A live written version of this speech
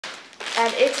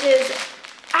and it is,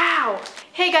 ow!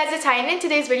 Hey guys, it's Hi, and in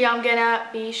today's video I'm gonna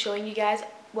be showing you guys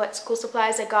what school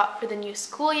supplies I got for the new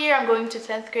school year. I'm going to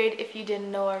 10th grade if you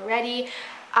didn't know already.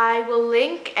 I will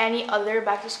link any other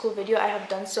back to school video I have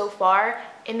done so far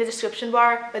in the description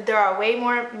bar, but there are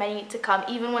many to come.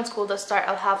 Even when school does start,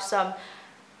 I'll have some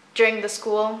during the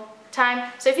school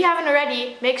time. So if you haven't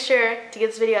already, make sure to give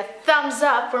this video a thumbs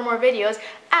up for more videos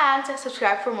and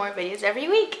subscribe for more videos every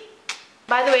week.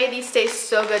 By the way, these taste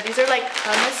so good. These are like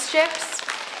hummus chips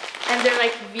and they're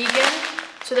like vegan,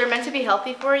 so they're meant to be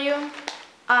healthy for you.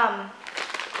 And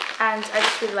I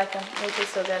just really like them. They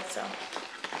taste so good. So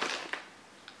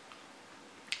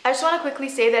I just want to quickly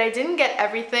say that I didn't get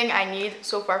everything I need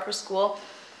so far for school,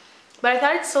 but I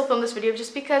thought I'd still film this video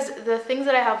just because the things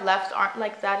that I have left aren't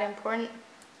like that important.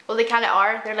 Well, they kind of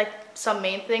are. They're like some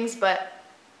main things, but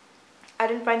I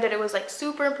didn't find that it was like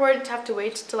super important to have to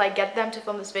wait till I get them to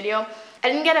film this video. I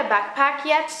didn't get a backpack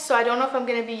yet, so I don't know if I'm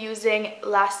going to be using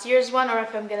last year's one or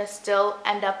if I'm going to still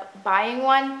end up buying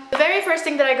one. The very first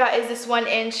thing that I got is this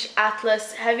 1-inch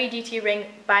Atlas heavy duty ring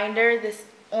binder. This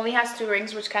only has 2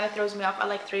 rings, which kind of throws me off. I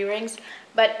like 3 rings,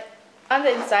 but on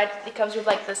the inside it comes with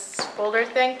like this folder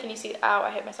thing. Can you see? Ow, I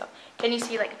hit myself. Can you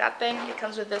see like that thing? It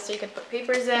comes with this so you can put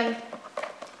papers in,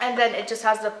 and then it just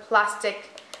has the plastic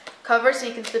cover so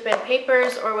you can slip in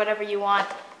papers or whatever you want.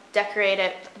 Decorate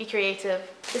it, be creative.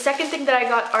 The second thing that I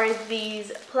got are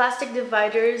these plastic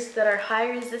dividers that are high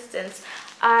resistance.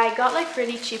 I got like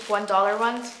pretty cheap $1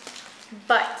 ones,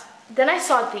 but then I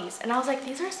saw these and I was like,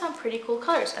 these are some pretty cool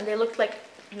colors, and they looked like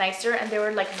nicer and they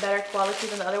were like better quality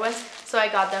than the other ones, so I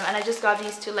got them. And I just got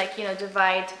these to like, you know,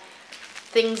 divide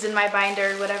things in my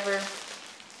binder, whatever.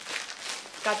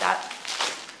 Got that.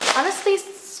 Honestly,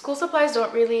 school supplies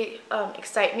don't really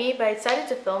excite me, but I decided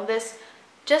to film this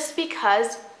just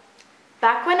because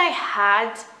back when I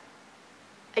had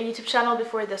a YouTube channel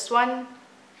before this one,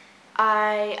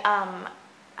 I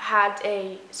had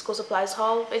a school supplies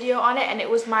haul video on it, and it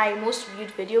was my most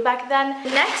viewed video back then.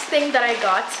 The next thing that I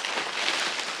got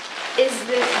is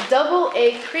this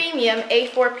AA premium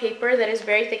A4 paper that is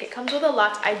very thick. It comes with a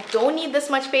lot. I don't need this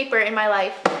much paper in my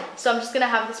life, so I'm just gonna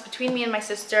have this between me and my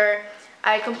sister.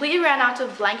 I completely ran out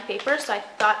of blank paper, so I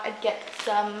thought I'd get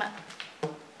some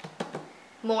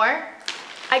more.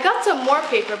 I got some more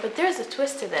paper, but there's a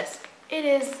twist to this. It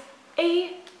is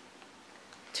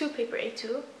A2 paper,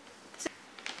 A2.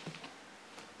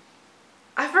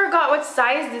 I forgot what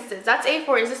size this is. That's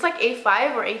A4. Is this like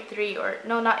A5 or A3? Or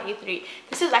no, not A3.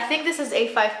 I think this is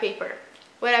A5 paper.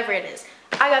 Whatever it is.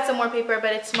 I got some more paper,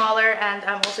 but it's smaller, and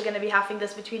I'm also going to be halving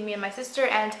this between me and my sister,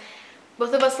 and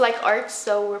both of us like art,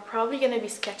 so we're probably going to be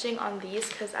sketching on these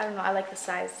because, I don't know, I like the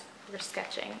size for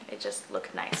sketching. It just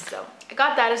looked nice, so I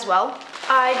got that as well.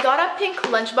 I got a pink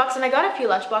lunchbox, and I got a few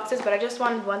lunchboxes, but I just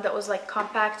wanted one that was like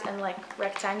compact and like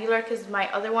rectangular because my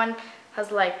other one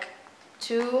has like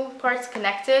 2 parts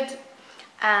connected,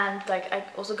 and like I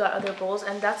also got other bowls,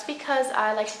 and that's because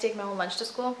I like to take my own lunch to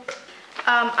school.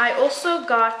 I also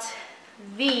got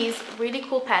these really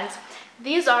cool pens.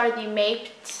 These are the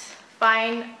Maped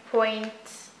Fine Point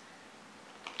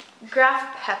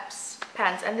Graph Peps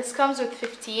pens, and this comes with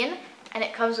 15 and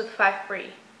it comes with 5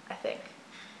 free, I think.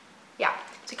 Yeah,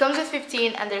 so it comes with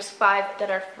 15 and there's 5 that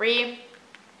are free.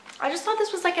 I just thought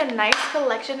this was like a nice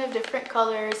collection of different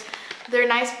colors. They're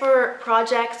nice for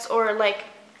projects or like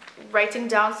writing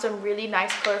down some really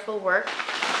nice colorful work.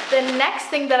 The next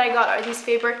thing that I got are these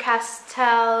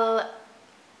Faber-Castell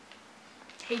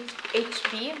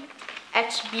HB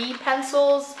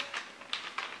pencils.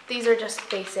 These are just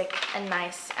basic and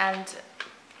nice, and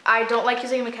I don't like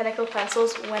using mechanical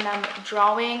pencils when I'm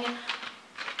drawing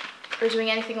or doing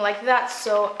anything like that,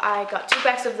 so I got 2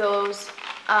 packs of those.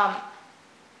 I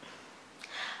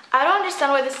don't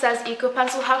understand why this says eco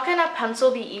pencil. How can a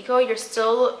pencil be eco? You're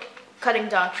still cutting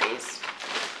down trees.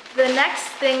 The next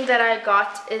thing that I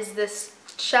got is this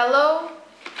cello.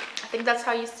 I think that's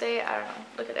how you say it. I don't know.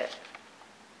 Look at it.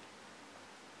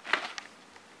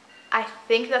 I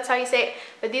think that's how you say it,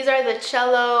 but these are the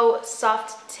cello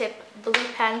soft tip blue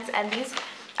pens, and these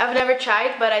I've never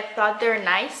tried, but I thought they're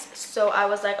nice, so I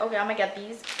was like, okay, I'm gonna get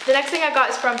these. The next thing I got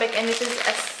is from BIC, and this is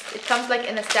it comes like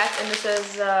in a set, and this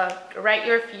is Write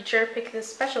Your Future, pick this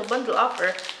special bundle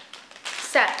offer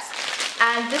set,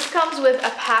 and this comes with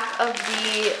a pack of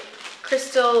the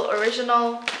Crystal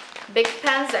Original BIC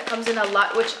pens that comes in a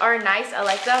lot, which are nice. I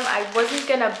like them. I wasn't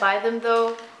gonna buy them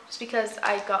though, just because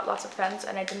I got lots of pens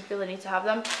and I didn't feel the need to have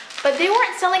them. But they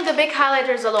weren't selling the BIC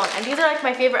highlighters alone, and these are like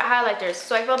my favorite highlighters,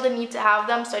 so I felt the need to have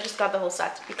them, so I just got the whole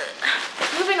set.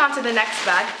 Moving on to the next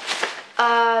bag.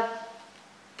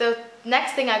 The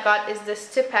next thing I got is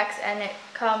this Tipex, and it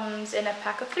comes in a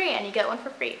pack of 3 and you get one for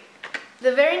free.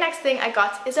 The very next thing I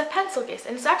got is a pencil case,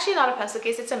 and it's actually not a pencil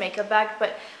case, it's a makeup bag,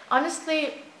 but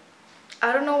honestly,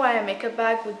 I don't know why a makeup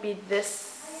bag would be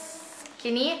this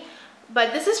skinny,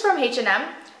 but this is from H&M,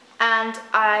 and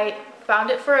I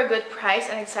found it for a good price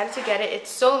and I decided to get it.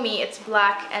 It's so me, it's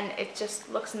black and it just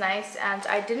looks nice, and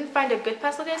I didn't find a good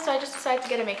pencil case, so I just decided to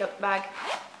get a makeup bag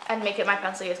and make it my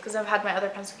pencil case because I've had my other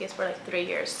pencil case for like 3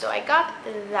 years. So I got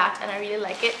that and I really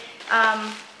like it.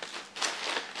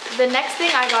 The next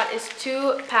thing I got is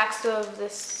 2 packs of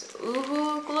this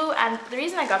Uhu glue, and the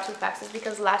reason I got 2 packs is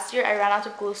because last year I ran out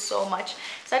of glue so much,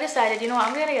 so I decided, you know what,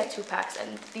 I'm gonna get 2 packs,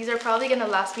 and these are probably gonna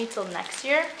last me till next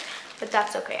year, but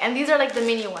that's okay. And these are like the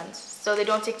mini ones, so they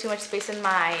don't take too much space in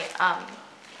my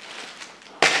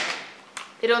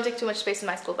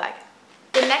school bag.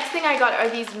 The next thing I got are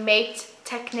these Mate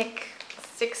Technic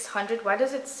 600. Why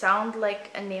does it sound like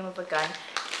a name of a gun?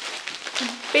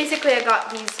 Basically, I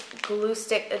got these glue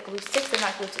sticks. They're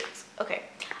not glue sticks. Okay,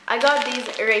 I got these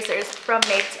erasers from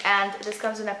Mate, and this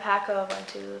comes in a pack of 1,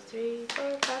 2, 3,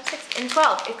 4, 5, 6, and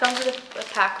 12. It comes with a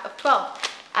pack of 12,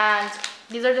 and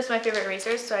these are just my favorite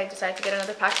erasers, so I decided to get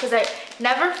another pack because I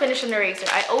never finish an eraser.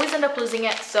 I always end up losing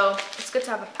it, so it's good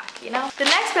to have a pack, you know? The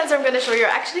next pens I'm going to show you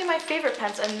are actually my favorite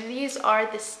pens, and these are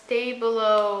the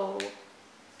Stabilo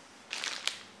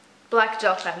black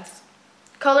gel pens.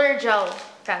 Color gel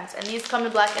pens, and these come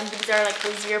in black, and these are like the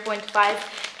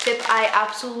 0.5 tip. I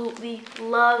absolutely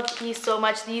love these so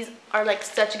much. These are like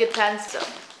such good pens,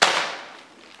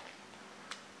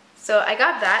 so I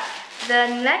got that. The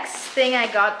next thing I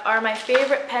got are my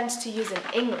favorite pens to use in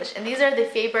English, and these are the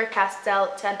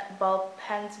Faber-Castell 10 ball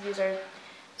pens. These are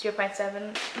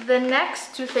 0.7. The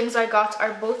next 2 things I got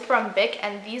are both from BIC,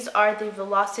 and these are the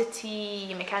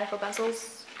Velocity mechanical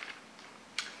pencils.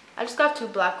 I just got 2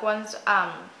 black ones,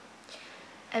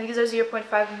 and these are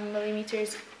 0.5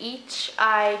 millimeters each.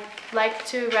 I like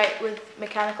to write with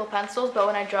mechanical pencils, but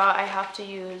when I draw I have to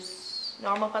use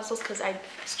normal pencils because I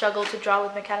struggle to draw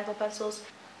with mechanical pencils.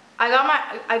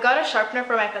 I got a sharpener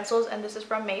for my pencils, and this is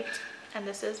from Mate, and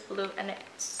this is blue, and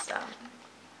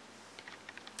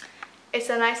it's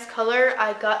a nice color.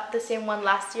 I got the same one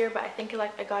last year, but I think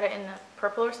like I got it in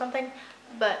purple or something,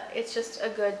 but it's just a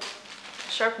good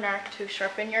sharpener to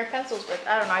sharpen your pencils with.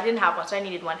 I don't know, I didn't have one, so I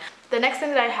needed one. The next thing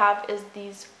that I have is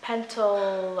these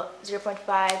Pentel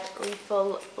 0.5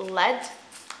 refill lead.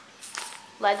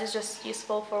 Lead is just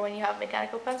useful for when you have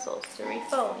mechanical pencils to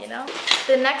refill, you know?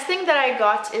 The next thing that I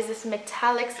got is this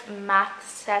Metallics matte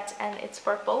set, and it's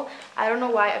purple. I don't know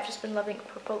why, I've just been loving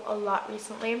purple a lot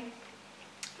recently.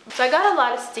 So I got a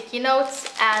lot of sticky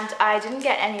notes, and I didn't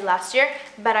get any last year,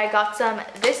 but I got some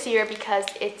this year because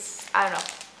it's, I don't know,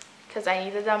 because I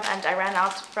needed them and I ran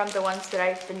out from the ones that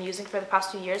I've been using for the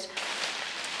past 2 years.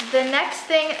 The next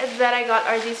thing that I got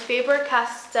are these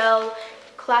Faber-Castell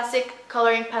classic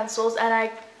coloring pencils, and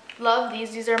I love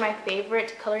these. These are my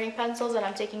favorite coloring pencils, and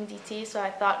I'm taking DT, so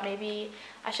I thought maybe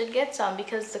I should get some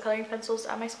because the coloring pencils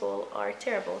at my school are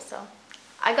terrible, so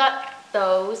I got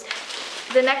those.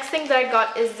 The next thing that I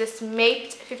got is this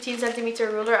Mate 15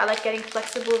 centimeter ruler. I like getting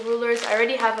flexible rulers. I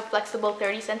already have a flexible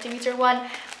 30 centimeter one,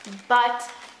 but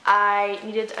I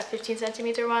needed a 15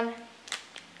 centimeter one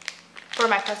for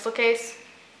my pencil case.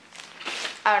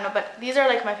 I don't know, but these are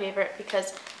like my favorite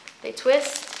because they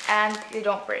twist and they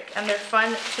don't break, and they're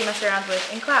fun to mess around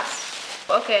with in class.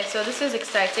 Okay, so this is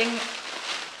exciting.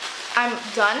 I'm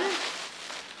done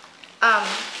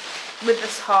with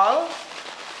this haul,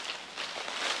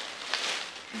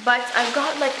 but I've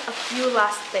got like a few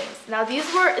last things. Now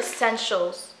these were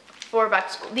essentials for back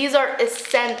to school. These are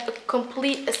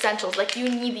complete essentials. Like, you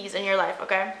need these in your life,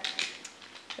 okay?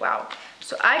 Wow.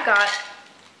 So I got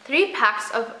 3 packs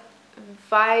of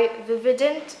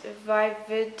Vivident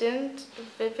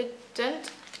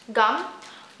gum,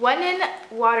 1 in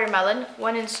watermelon,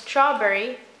 1 in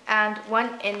strawberry, and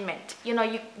 1 in mint. You know,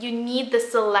 you need the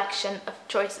selection of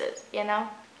choices, you know?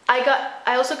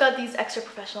 I also got these extra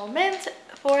professional mint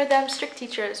for them strict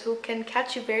teachers who can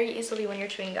catch you very easily when you're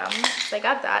chewing gum. So I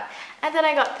got that. And then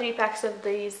I got 3 packs of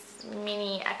these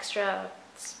mini extra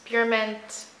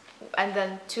spearmint, and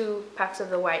then 2 packs of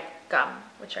the white gum,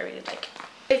 which I really like.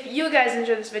 If you guys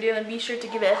enjoyed this video, then be sure to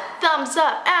give it a thumbs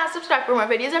up and subscribe for more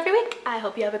videos every week. I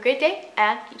hope you have a great day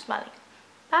and keep smiling.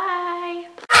 Bye!